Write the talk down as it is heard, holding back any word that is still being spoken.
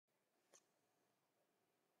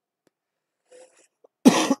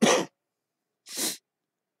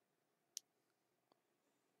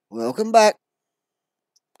Welcome back.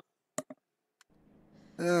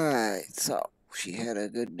 Alright, so she had a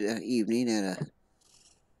good evening and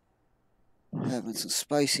having some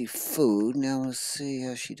spicy food. Now let's see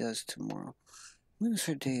how she does tomorrow. When is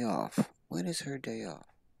her day off? When is her day off?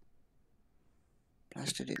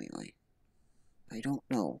 Blast it anyway. I don't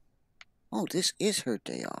know. Oh, this is her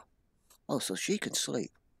day off. Oh, so she can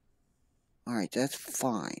sleep. Alright, that's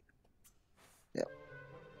fine. Yep.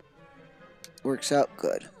 Works out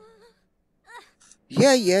good.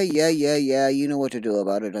 Yeah. You know what to do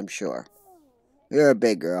about it, I'm sure. You're a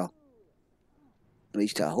big girl. At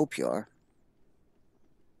least I hope you are.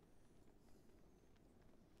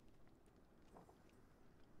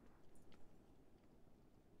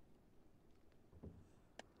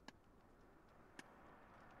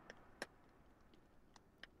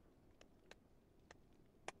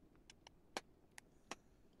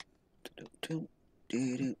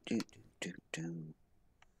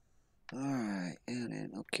 Alright, and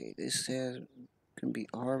then, okay, this can be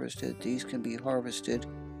harvested. These can be harvested.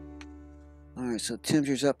 Alright, so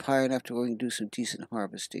temperature's up high enough to where we can do some decent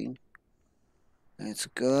harvesting. That's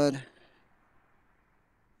good.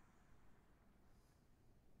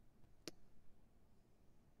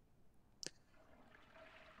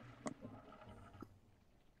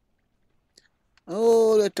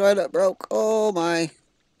 Oh, the toilet broke. Oh my.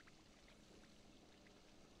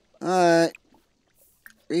 Alright,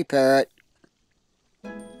 repair it.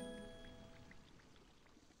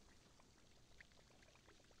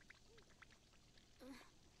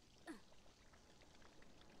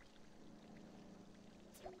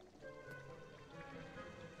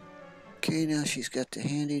 Okay, now she's got the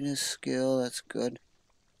handiness skill. That's good.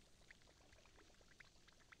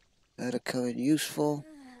 That'll come in useful.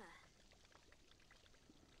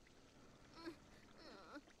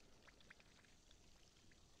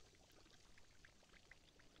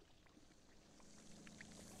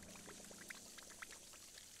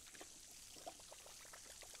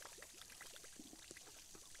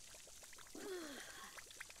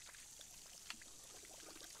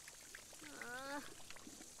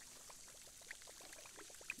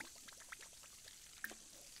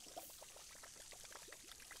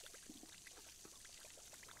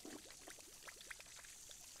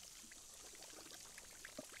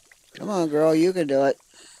 Come on, girl, you can do it.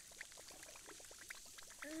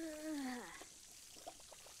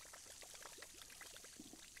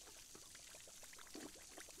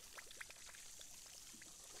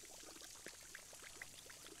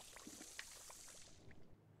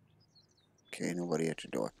 Okay, nobody at the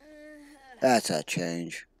door. That's a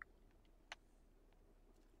change.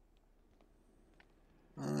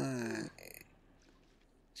 Alright.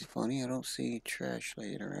 It's funny, I don't see trash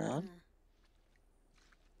laying around.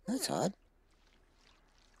 That's odd.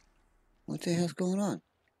 What the hell's going on?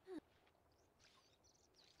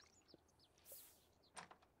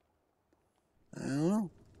 I don't know.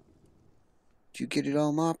 Did you get it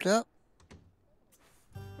all mopped up?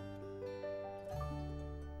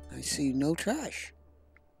 I see no trash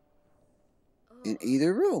in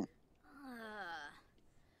either room.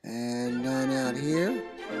 And none out here.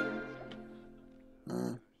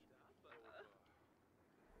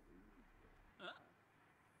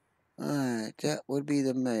 Alright, that would be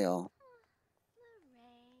the mail.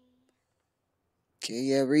 Okay,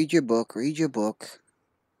 yeah, read your book, read your book.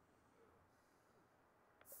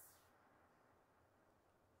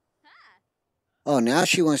 Oh, now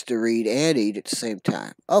she wants to read and eat at the same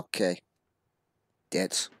time. Okay.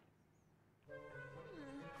 That's...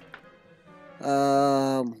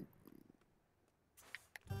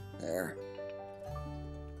 There.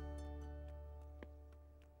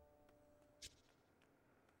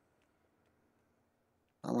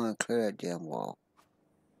 I'm gonna clear that damn wall.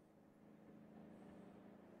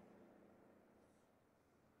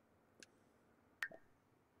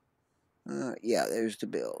 Yeah, there's the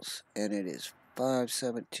bills. And it is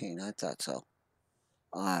 5:17. I thought so.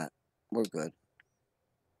 Alright, we're good.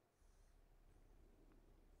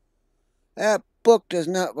 That book does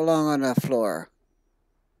not belong on the floor.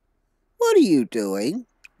 What are you doing?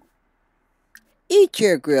 Eat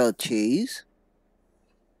your grilled cheese.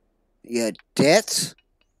 You ditz.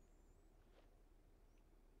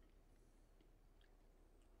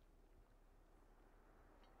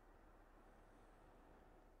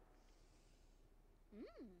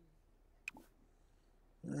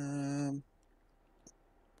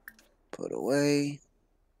 Put away.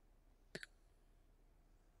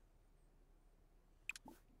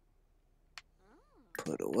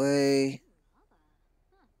 Put away.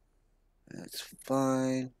 That's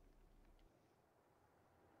fine.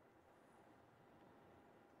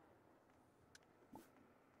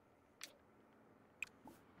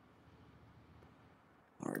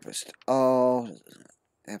 Harvest all.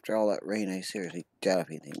 After all that rain, I seriously doubt if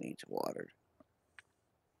anything needs watered.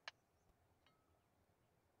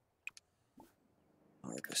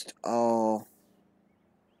 Harvest all.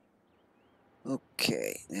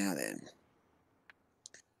 Okay, now then.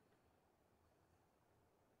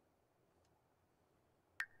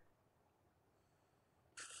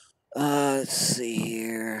 Let's see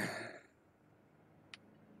here.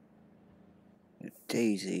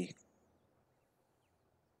 Daisy.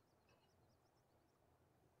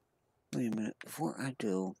 Wait a minute, before I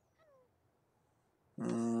do,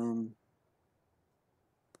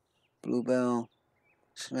 Bluebell,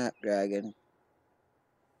 Snapdragon,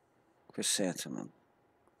 Chrysanthemum.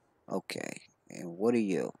 Okay, and what are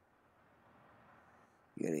you?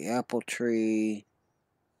 You're the apple tree,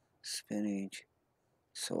 spinach,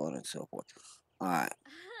 so on and so forth. Alright.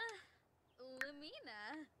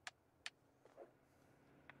 Lamina.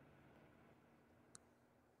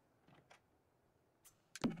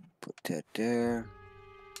 Put that there.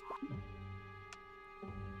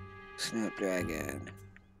 Snapdragon.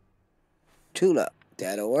 Tulip.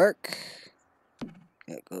 That'll work.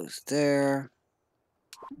 That goes there.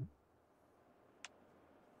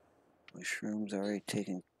 Mushrooms already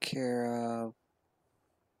taken care of.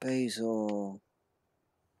 Basil.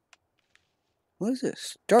 What is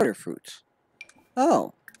this? Starter fruits.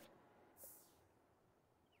 Oh.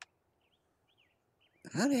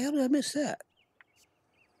 How the hell did I miss that?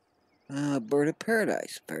 Bird of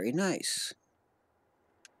Paradise. Very nice.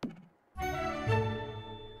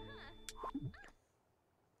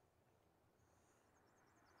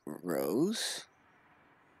 Rose.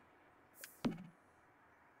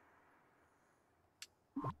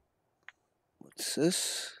 What's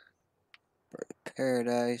this? Bird of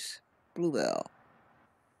Paradise. Bluebell.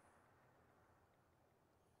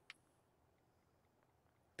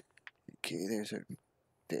 Okay, there's our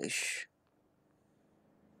fish.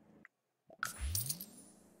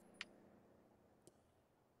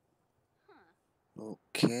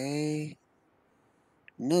 Okay.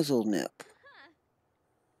 Nuzzle nip.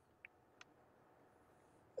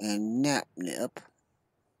 And nap nip.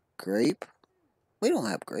 Grape. We don't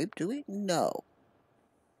have grape, do we? No.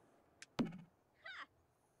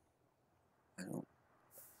 I don't.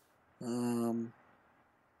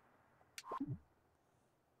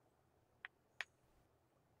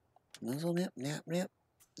 Nuzzle nip, nap nip.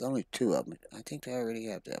 There's only two of them. I think I already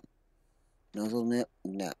have them. Nuzzle nip,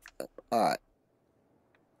 nap nip. Alright.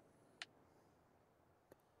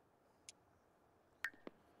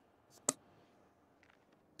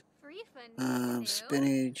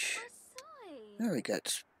 Spinach. There we got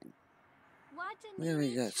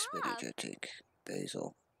spinach, I think.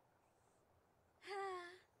 Basil.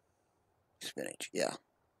 Spinach, yeah.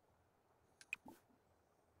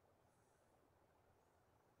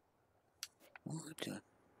 What?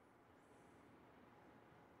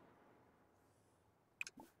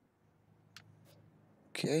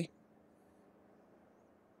 Okay.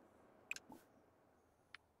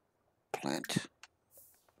 Plant.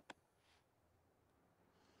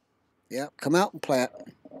 Yep, come out and plant.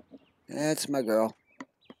 That's my girl.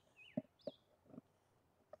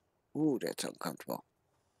 Ooh, that's uncomfortable.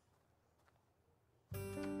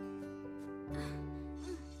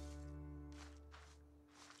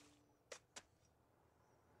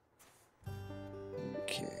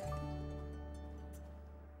 Okay.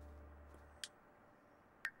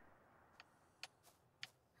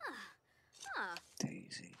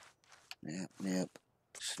 Daisy. Nap nip.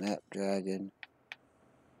 Snapdragon.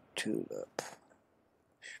 Tulip.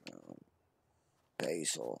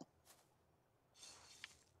 Basil.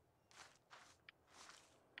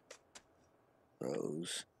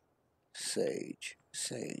 Rose. Sage.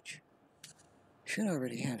 Sage. Should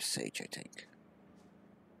already have sage, I think.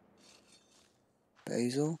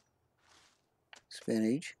 Basil.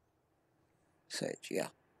 Spinach. Sage, yeah.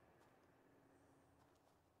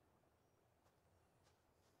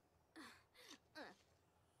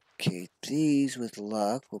 Okay, these with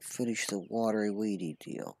luck will finish the watery weedy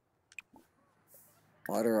deal.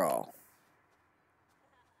 Water all.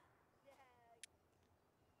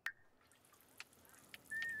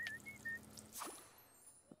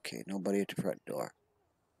 Okay, nobody at the front door.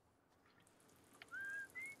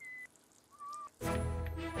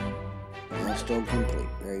 Milestone complete.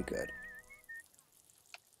 Very good.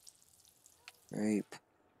 Grape.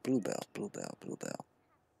 Bluebell, bluebell, bluebell.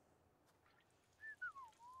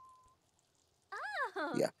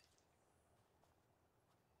 Yeah.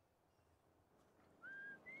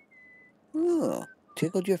 Oh,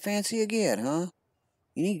 tickled your fancy again, huh?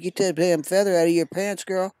 You need to get that damn feather out of your pants,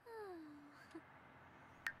 girl.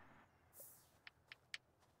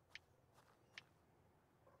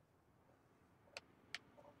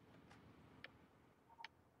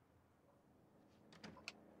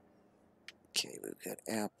 Okay, we've got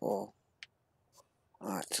apple.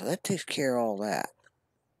 Alright, so that takes care of all that.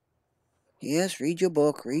 Yes, read your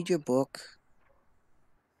book, read your book.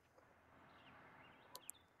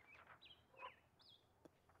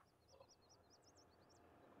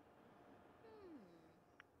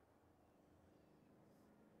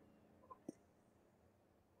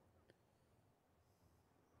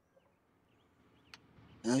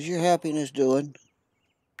 How's your happiness doing?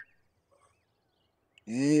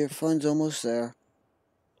 Yeah, your fun's almost there.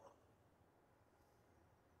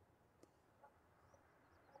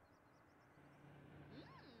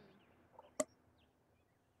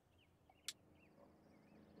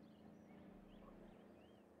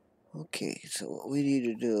 Okay, so what we need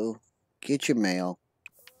to do, get your mail,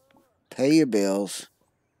 pay your bills.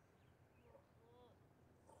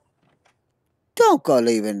 Don't go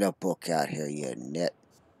leaving the book out here, you nit.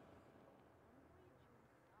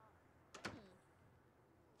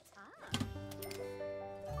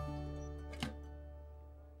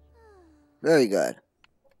 Very good.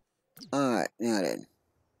 Alright, now then.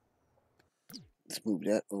 Let's move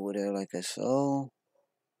that over there like I saw.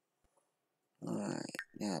 Alright,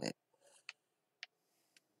 now then.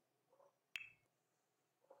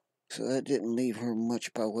 So that didn't leave her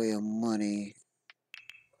much by way of money.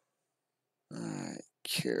 Alright,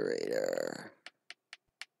 curator.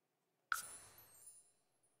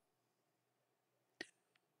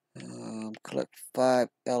 Collect 5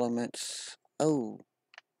 elements. Oh,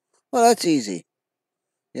 well, that's easy.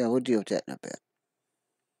 Yeah, we'll deal with that in a bit.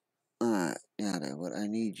 Alright, now then, what I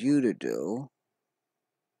need you to do.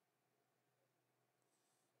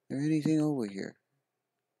 Is there anything over here?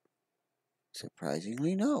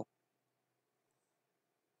 Surprisingly, no.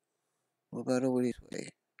 What about over this way?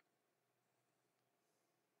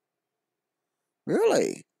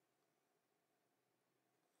 Really?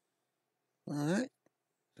 Alright,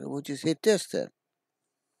 so we'll just hit this then.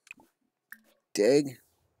 Dig.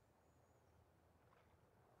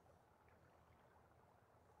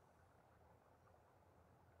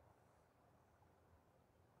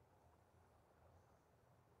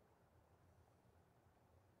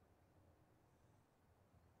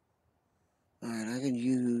 Alright, I can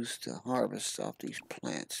use the harvest off these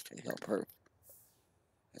plants to help her.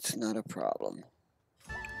 That's not a problem.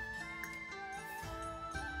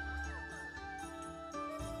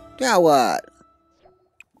 Now what?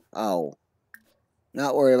 Oh,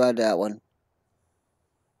 not worry about that one.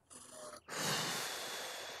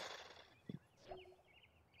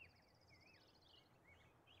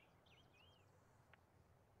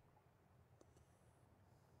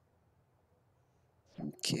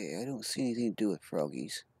 Okay, I don't see anything to do with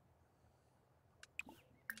froggies.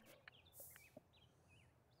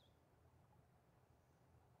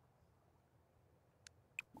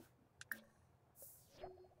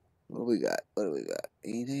 What do we got? What do we got?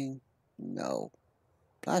 Anything? No.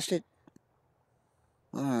 Plastic?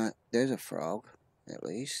 Alright, there's a frog, at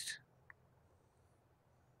least.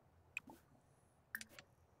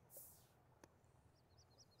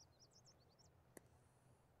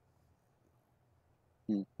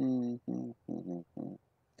 Come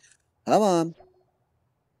on.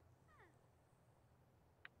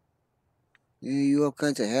 You all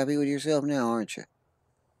kinds of happy with yourself now, aren't you?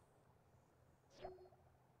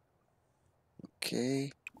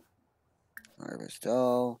 Okay. Harvest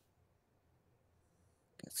all.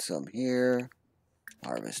 Got some here.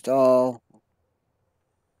 Harvest all.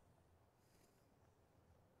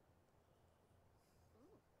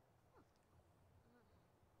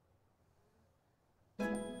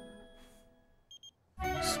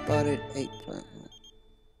 Spotted eggplant.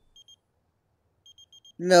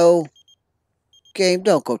 No. Game,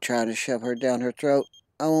 don't go trying to shove her down her throat.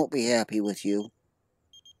 I won't be happy with you.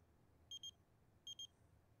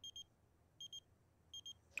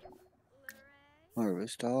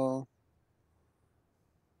 Harvest all.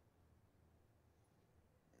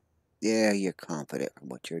 Yeah, you're confident in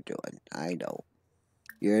what you're doing. I know.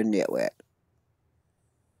 You're a nitwit.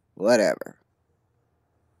 Whatever.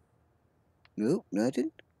 Nope,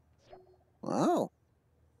 nothing. Wow.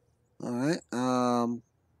 Alright,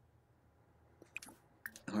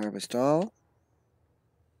 harvest all.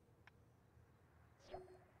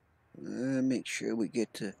 Make sure we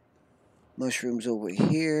get the mushrooms over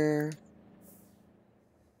here.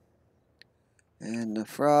 And the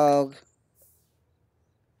frog.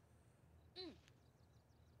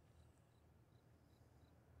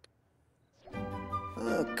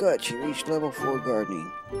 Oh, good. She reached level 4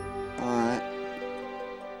 gardening. Alright.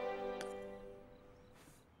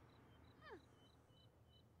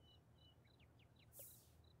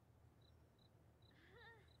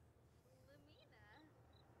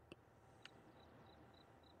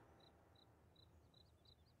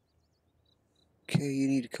 Okay, you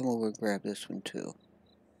need to come over and grab this one too.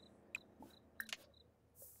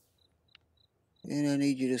 And I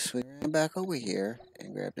need you to swing around back over here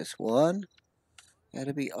and grab this one.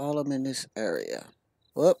 That'll be all of them in this area.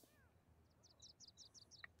 Whoop.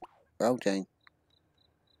 Wrong thing.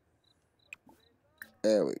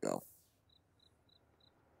 There we go.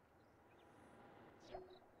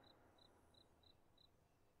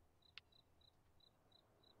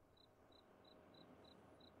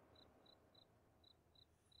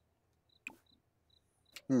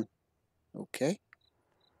 Okay.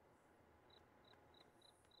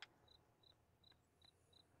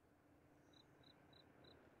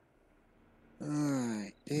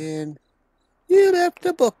 Alright, then you left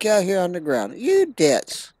the book out here on the ground. You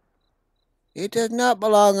ditz. It does not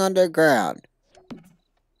belong underground.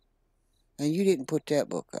 And you didn't put that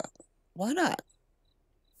book up. Why not?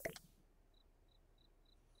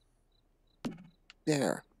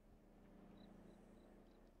 There.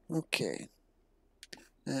 Okay.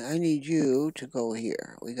 I need you to go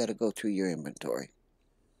here. We got to go through your inventory.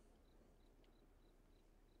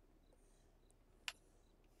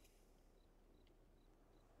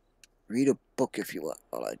 Read a book if you want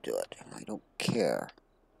while I do it. I don't care.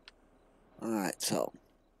 Alright, so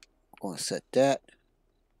I'm going to set that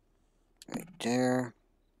right there.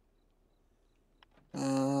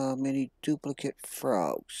 Many duplicate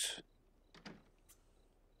frogs.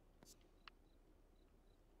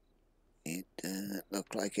 It doesn't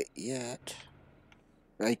look like it yet.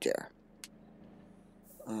 Right there.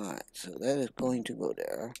 Alright, so that is going to go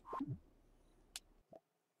there.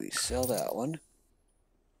 We sell that one.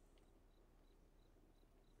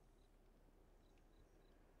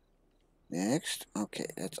 Next. Okay,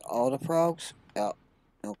 that's all the frogs out.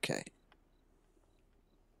 Okay.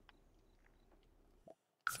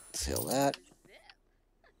 Sell that.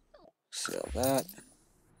 Sell that.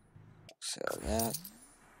 Sell that.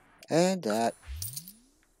 And that.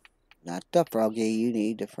 Not the froggy, you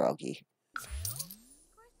need the froggy.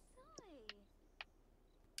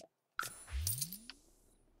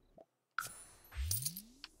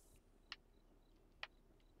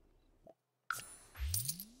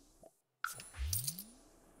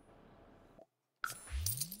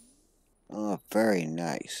 Oh, very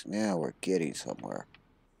nice. Now we're getting somewhere.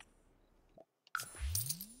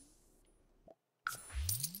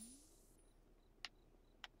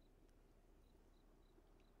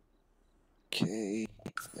 Okay,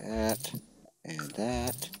 that, and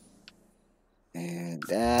that, and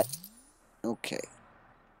that. Okay.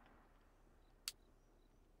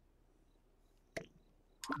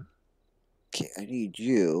 Okay, I need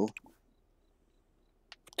you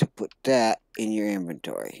to put that in your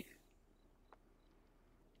inventory.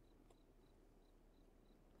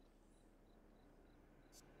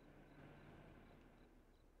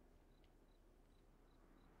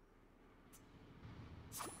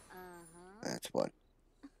 That's what.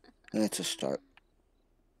 That's a start.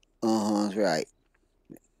 That's right.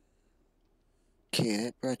 Okay,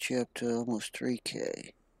 that brought you up to almost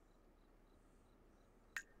 3K.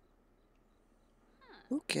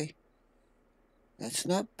 Okay. That's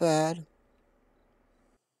not bad.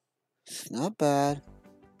 It's not bad.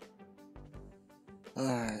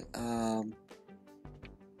 Alright,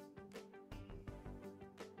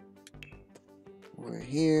 we're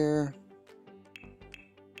here.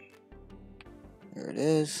 There it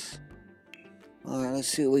is. Alright, let's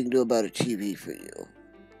see what we can do about a TV for you.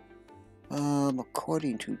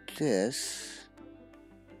 According to this,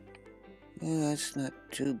 yeah, that's not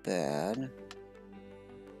too bad.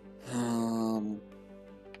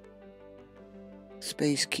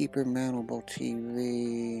 Space Keeper mountable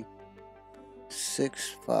TV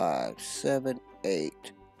 657878.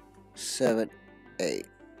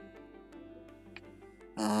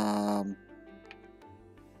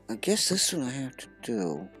 I guess this one I have to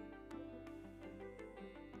do.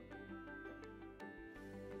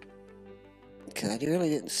 Okay, I really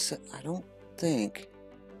didn't set, I don't think.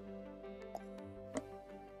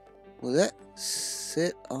 Will that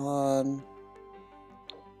sit on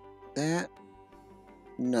that?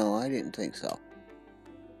 No, I didn't think so.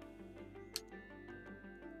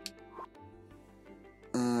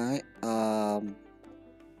 Alright,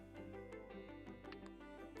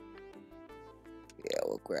 yeah,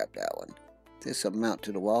 we'll grab that one. This will mount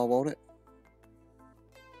to the wall, won't it?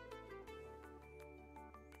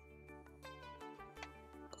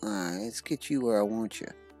 Alright, let's get you where I want you.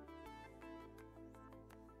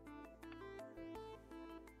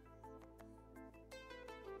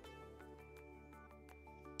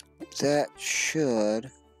 That should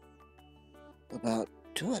about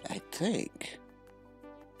do it, I think.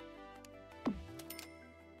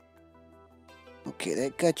 Okay,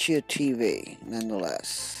 that got you a TV,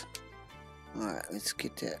 nonetheless. Alright, let's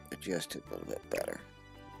get that adjusted a little bit better.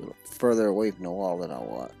 A little further away from the wall than I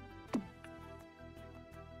want.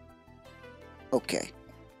 Okay.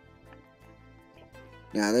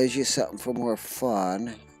 Now there's just something for more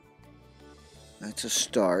fun. That's a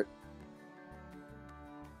start.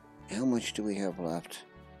 How much do we have left?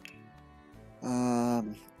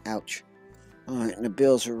 Ouch. Alright, and the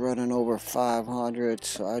bills are running over 500,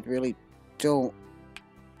 so I really don't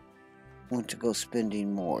want to go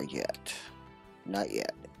spending more yet. Not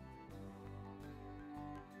yet.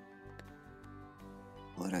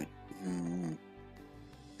 What I...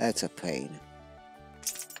 that's a pain.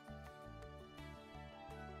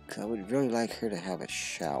 'Cause I would really like her to have a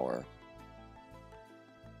shower.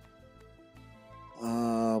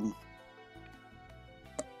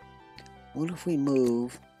 What if we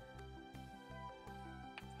move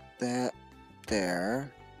that there?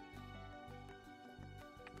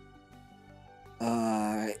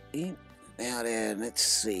 Alright, now then, let's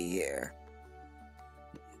see here.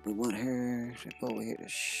 We want her to go over here to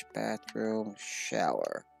bathroom,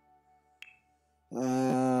 shower.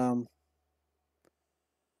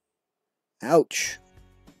 Ouch.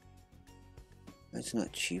 That's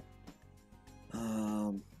not cheap.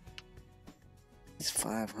 It's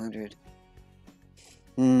 500.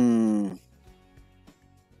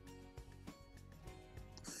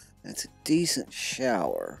 That's a decent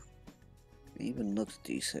shower. It even looks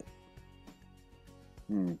decent.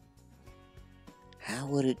 How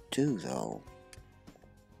would it do, though?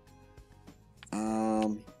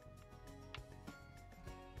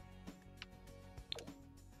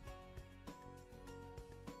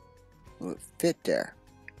 Will it fit there?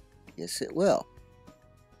 Yes, it will.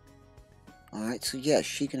 Alright, so yes,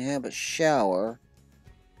 she can have a shower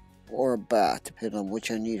or a bath, depending on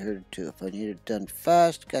which I need her to do. If I need it done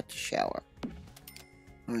fast, got the shower.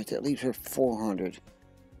 Alright, that leaves her 400.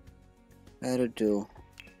 That'll do.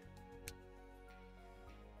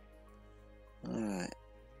 Alright.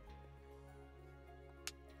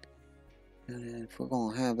 And then if we're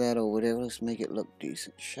going to have that over there, let's make it look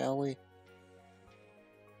decent, shall we?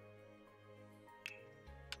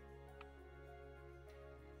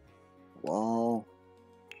 Wall.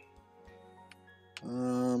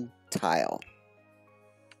 Tile.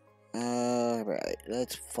 Alright,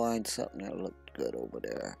 let's find something that looked good over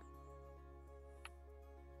there.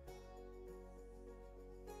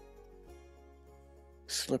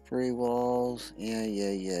 Slippery walls.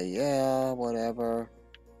 Yeah, whatever.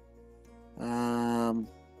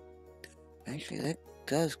 Actually, that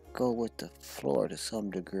does go with the floor to some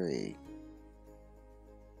degree.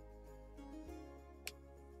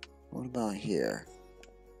 What about here?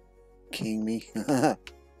 King me?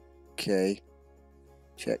 Okay.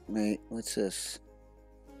 Checkmate. What's this?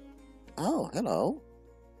 Oh, hello.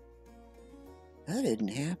 That isn't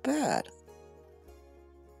half bad.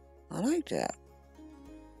 I like that.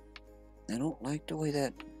 I don't like the way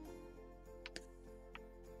that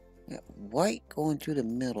white going through the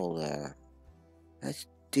middle there. That's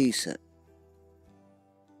decent.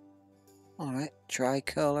 Alright,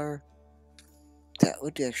 tricolor. That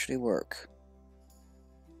would actually work.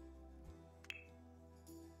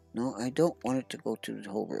 No, I don't want it to go through the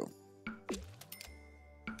whole room.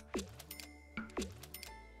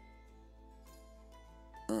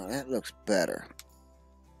 Oh, that looks better.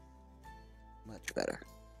 Much better.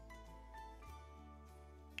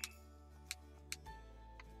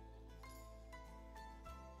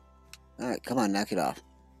 Alright, come on, knock it off.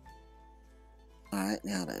 Alright,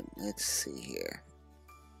 now then, let's see here.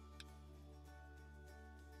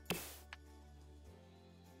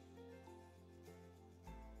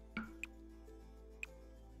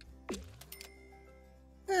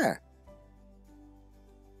 There.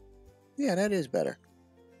 Yeah, that is better.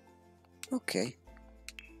 Okay.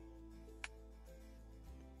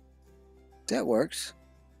 That works.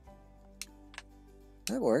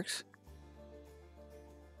 That works.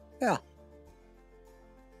 Yeah.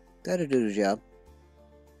 That'll do the job.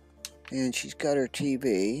 And she's got her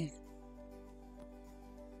TV.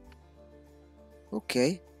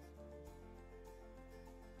 Okay.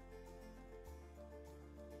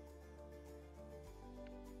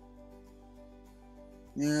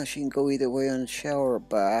 Yeah, she can go either way on the shower or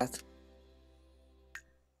bath.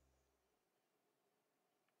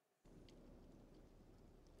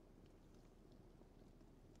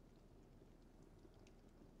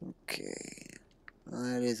 Okay.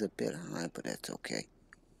 That is a bit high, but that's okay.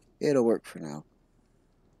 It'll work for now.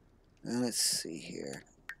 Now let's see here.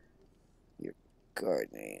 Your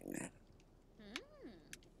gardening.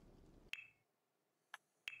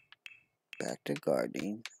 Back to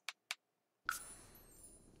gardening.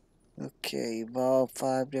 Okay, evolve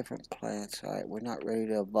 5 different plants. Alright, we're not ready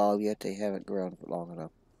to evolve yet. They haven't grown for long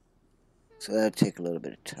enough. So that'll take a little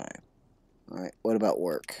bit of time. Alright, what about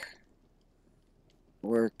work?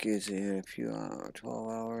 Work is in a few hours, 12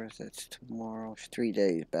 hours. That's tomorrow. 3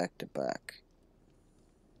 days back to back.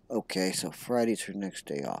 Okay, so Friday's her next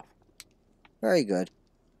day off. Very good.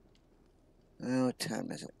 Now, what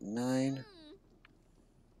time is it? 9?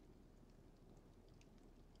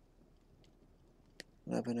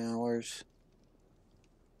 11 hours.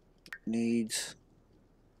 Needs.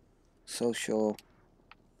 Social.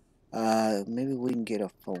 Maybe we can get a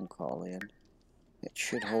phone call in. It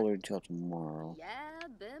should hold her until tomorrow. Yeah,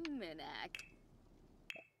 Biminak.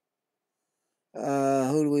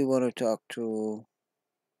 Who do we want to talk to?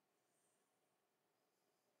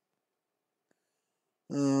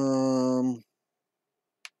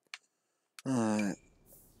 Alright.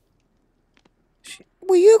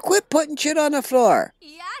 Will you quit putting shit on the floor?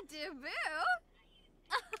 Yeah, Dubu.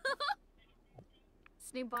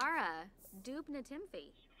 Snubara, Dubna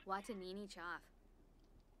Timfi, Watanini Chaff.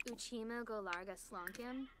 Uchima go larga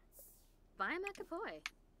slonkim. Viamakapoi.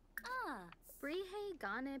 Ah, Brihe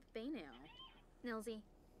Ganip Benu. Nilsy.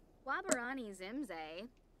 Wabarani Zimze.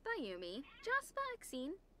 Bayumi. Jaspa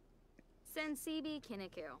Exine. Sensibi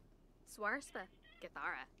Kiniku. Swarspa.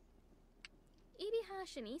 Gathara. Ibiha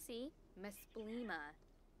Shanisi. Misplima.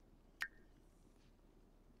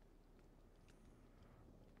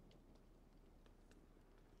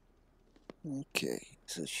 Okay,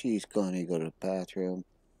 so she's going to go to the bathroom.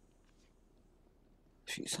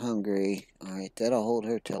 She's hungry. Alright, that'll hold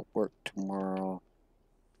her till work tomorrow.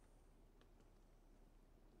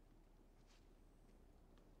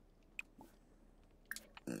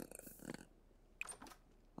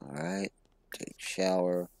 Alright, take a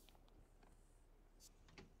shower.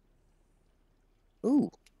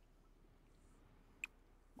 Ooh.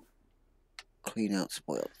 Clean out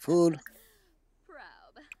spoiled food.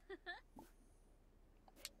 Probe.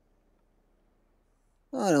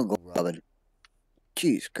 Oh, don't go rubbing.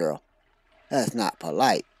 Jeez, girl. That's not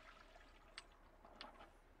polite.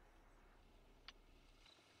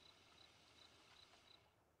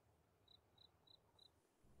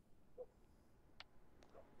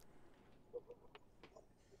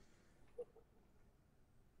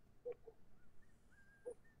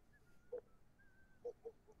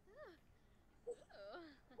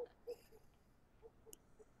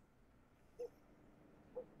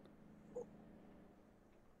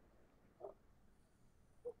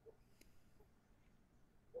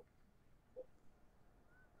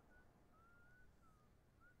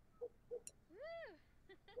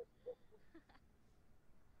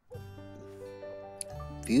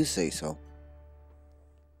 If you say so.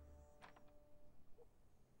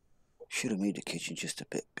 Should have made the kitchen just a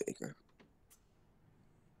bit bigger.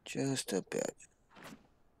 Just a bit.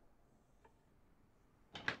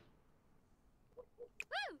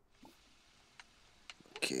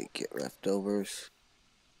 Okay, get leftovers.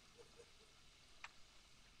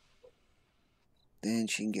 Then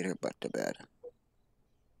she can get her butt to bed.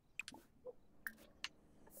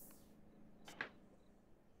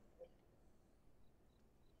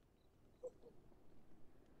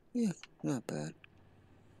 Yeah, not bad.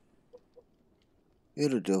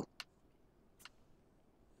 It'll do.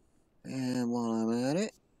 And while I'm at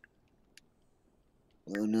it,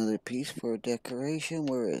 another piece for decoration.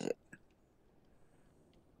 Where is it?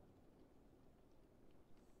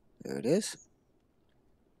 There it is.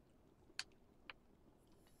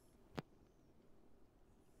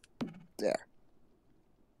 There.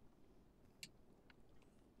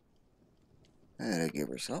 That'll give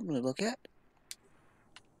her something to look at.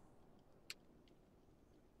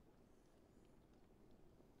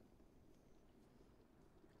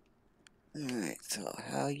 Alright, so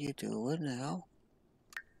how you doing now?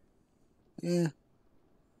 Yeah.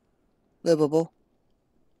 Livable.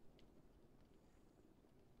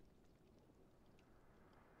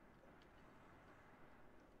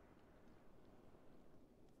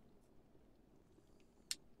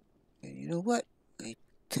 And you know what? I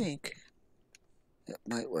think that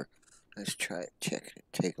might work. Let's try it. Check it.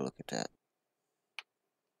 Take a look at that.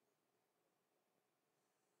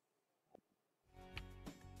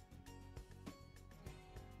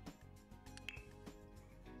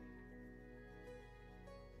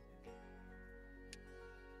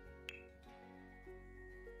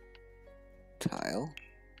 Tile.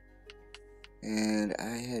 And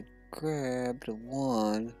I had grabbed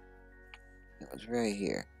one that was right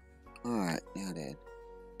here. Alright, now then.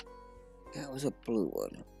 That was a blue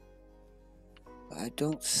one. But I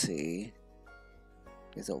don't see.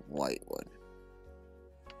 There's a white one.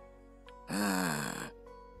 Ah.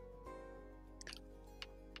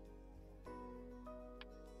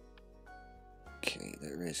 Okay,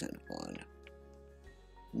 there isn't one.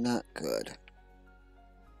 Not good.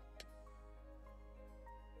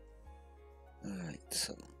 Alright,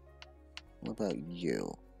 so what about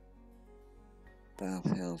you?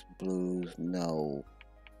 Bathhouse blues, no.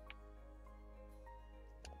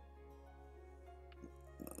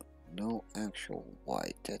 No actual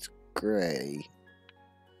white, that's gray.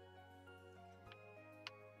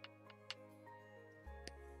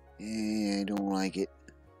 I don't like it.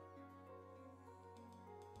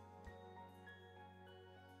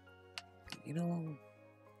 You know,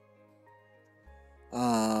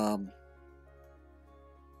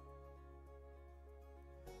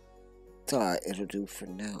 it's alright, it'll do for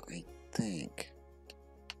now, I think.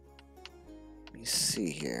 Let me see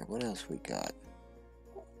here, what else we got?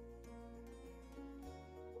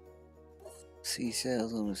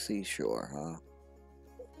 Seashells on the seashore, huh?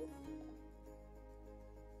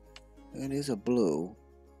 It is a blue.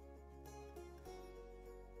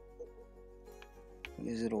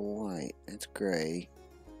 Is it a white? It's gray.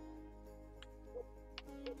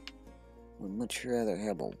 Would much rather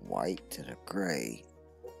have a white than a gray.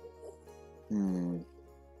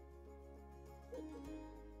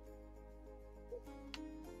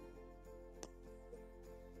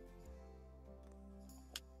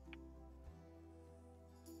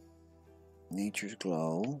 Nature's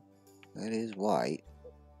Glow. That is white.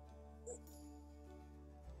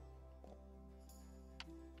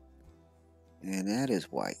 And that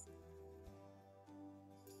is white.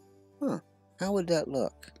 Huh. How would that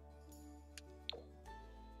look?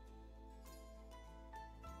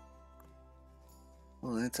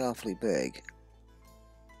 Well, that's awfully big.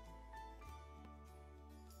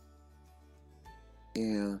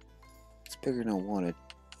 Yeah. It's bigger than I wanted.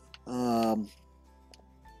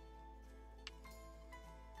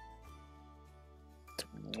 It's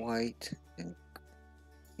white and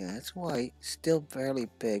yeah, it's white. Still fairly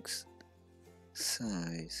big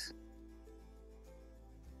size.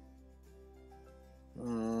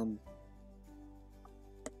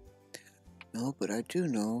 No, but I do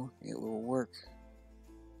know it will work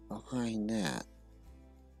behind that.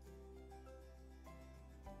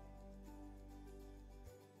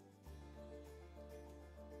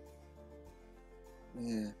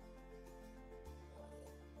 Yeah.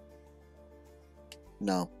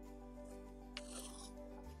 No.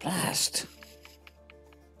 Blast.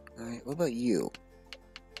 Alright, what about you?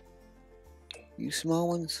 You small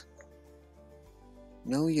ones?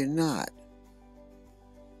 No, you're not.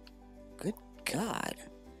 Good God.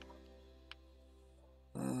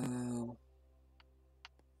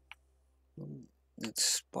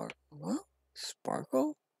 That's well,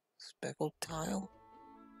 sparkle? Speckled tile?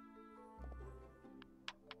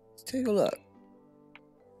 Let's take a look.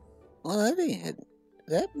 Well,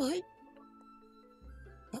 that might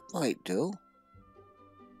do.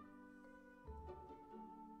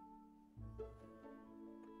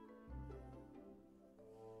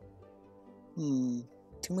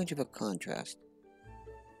 Too much of a contrast.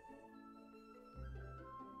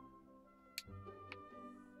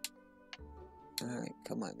 Alright,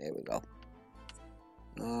 come on, there we go.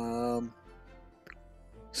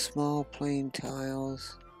 Small plain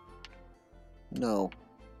tiles. No.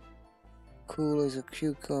 Cool as a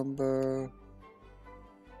cucumber.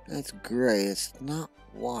 That's gray, it's not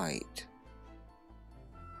white.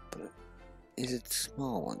 But is it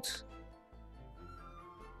small ones?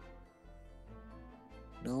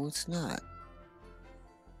 No, it's not.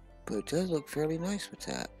 But it does look fairly nice with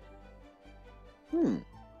that.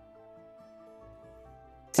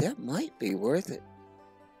 That might be worth it.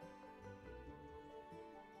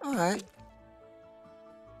 Alright.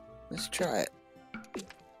 Let's try it.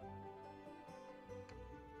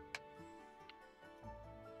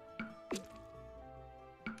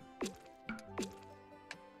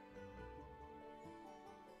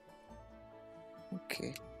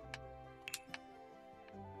 Okay.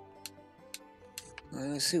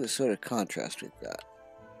 Alright, let's see what sort of contrast we've got.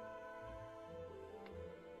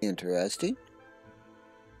 Interesting.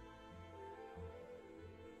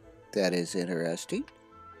 That is interesting.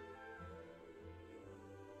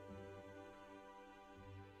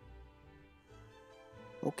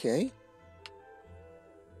 Okay.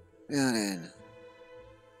 Now then,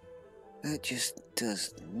 that just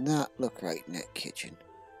does not look right in that kitchen.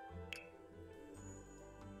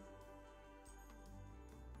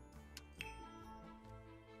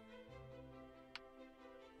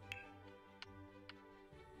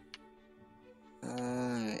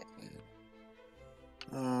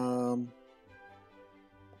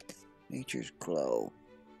 Nature's Glow.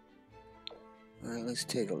 Alright, let's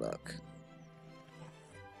take a look.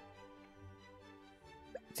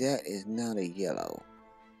 That is not a yellow.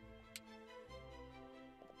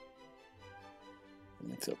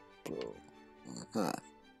 It's a blue. Uh-huh.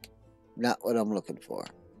 Not what I'm looking for.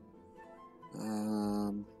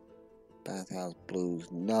 Bathhouse blues,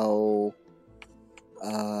 no.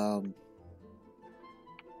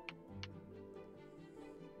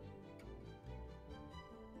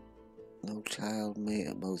 No child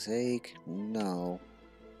mosaic, no.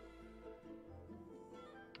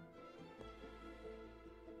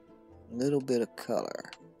 Little bit of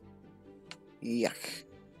color. Yuck.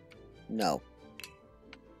 No.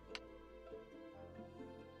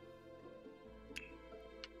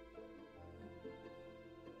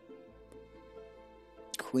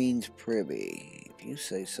 Queen's Privy, if you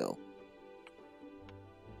say so.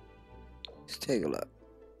 Let's take a look.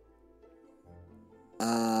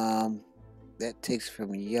 That takes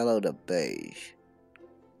from yellow to beige.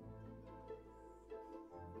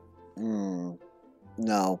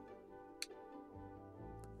 No.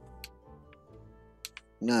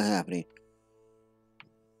 Not happening.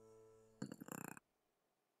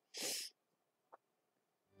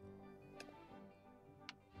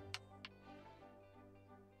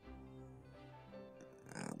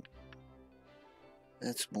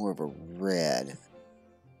 That's more of a red.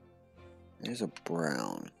 There's a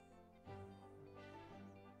brown.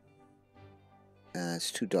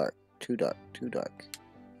 It's too dark. Too dark. Too dark.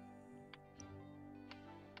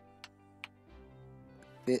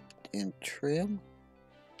 Fit and trim?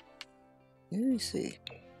 Let me see.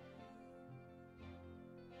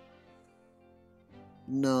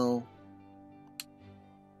 No.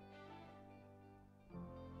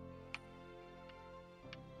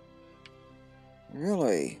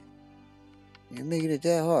 Really? You're making it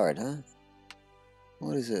that hard, huh?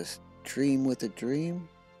 What is this? Dream with a dream?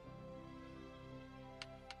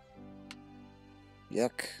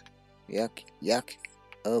 Yuck. Yuck. Yuck.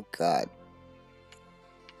 Oh, God.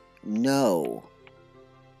 No.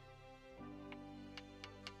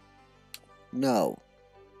 No.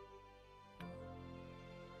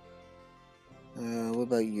 What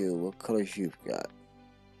about you? What colors you've got?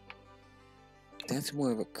 That's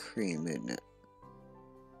more of a cream, isn't it?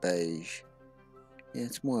 Beige. Yeah,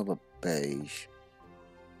 it's more of a beige.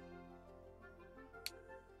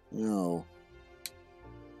 No.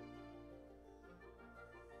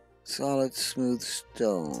 Solid smooth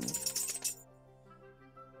stone.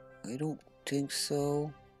 I don't think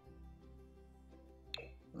so.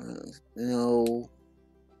 No.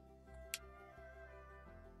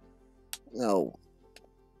 No.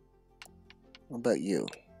 What about you?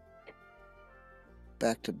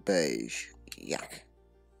 Back to beige. Yuck.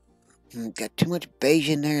 Got too much beige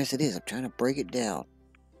in there as it is. I'm trying to break it down.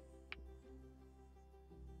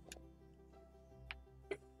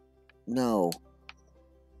 No.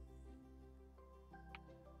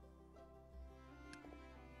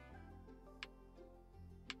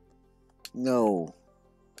 No.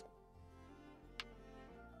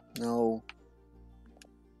 No.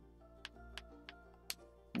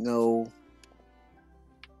 No.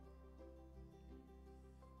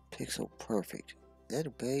 Pixel perfect. Is that a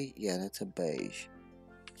beige? Yeah, that's a beige.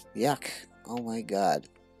 Yuck. Oh my God.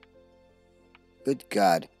 Good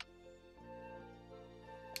God.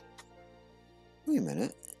 Wait a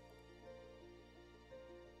minute.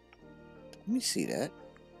 Let me see that.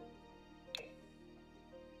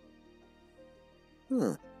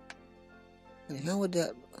 Huh. And how would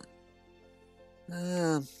that...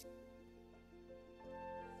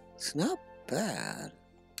 It's not bad,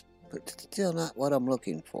 but still not what I'm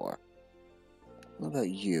looking for. What about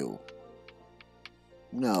you?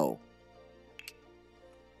 No.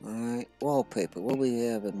 Alright, wallpaper. What do we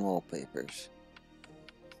have in wallpapers?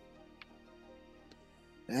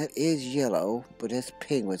 That is yellow, but that's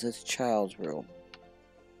penguins. That's child's room.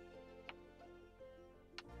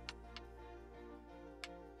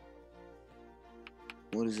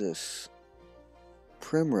 What is this?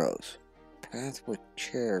 Primrose. Path with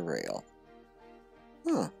chair rail.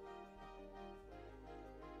 Huh.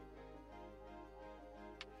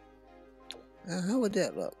 Now, how would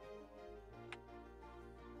that look?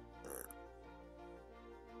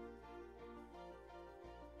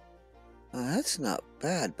 That's not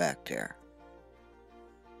bad back there.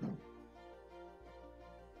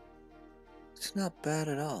 It's not bad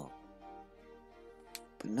at all.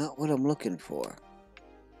 But not what I'm looking for.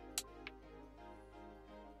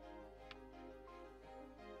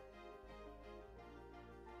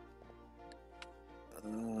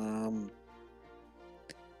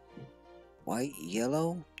 White,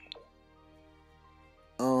 yellow?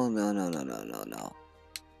 Oh, no.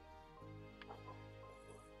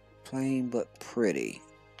 Plain but pretty.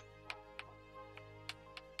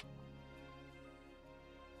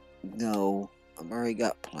 No, I've already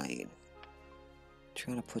got plain.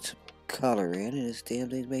 Trying to put some color in, and this damn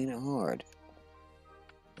thing's making it hard.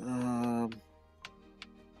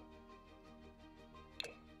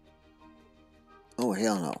 Oh,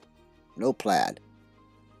 hell no. No plaid.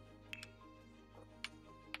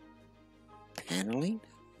 Paneling?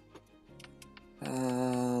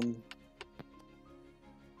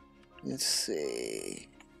 Let's see.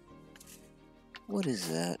 What is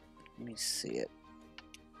that? Let me see it.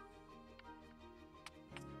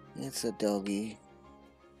 It's a doggy.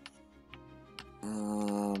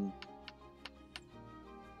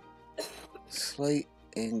 Slate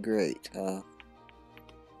and grate, huh?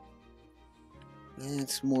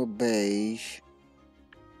 It's more beige.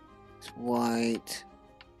 It's white.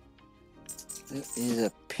 It is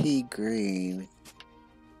a pea green.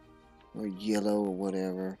 Or yellow or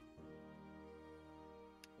whatever.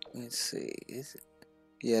 Let's see. Is it?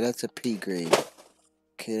 Yeah, that's a pea green.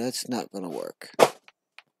 Okay, that's not gonna work.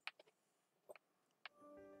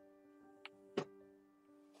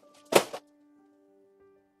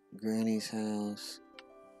 Granny's house.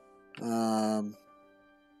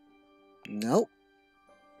 Nope.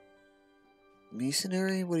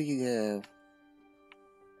 Masonry? What do you have?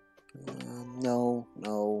 No,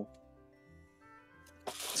 no.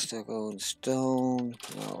 Stucco and stone.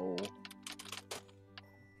 No.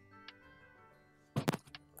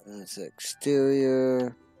 That's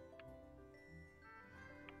exterior.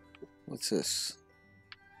 What's this?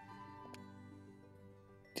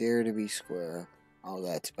 Dare to be square. Oh,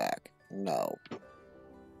 that's back. No.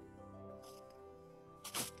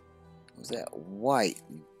 Was that white?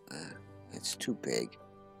 That's too big.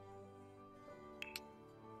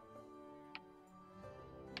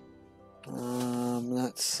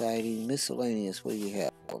 Not siding. Miscellaneous. What do you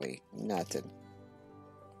have for me? Nothing.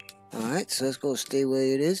 Alright, so let's go stay where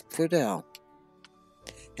it is for now.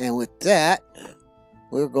 And with that,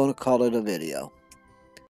 we're going to call it a video.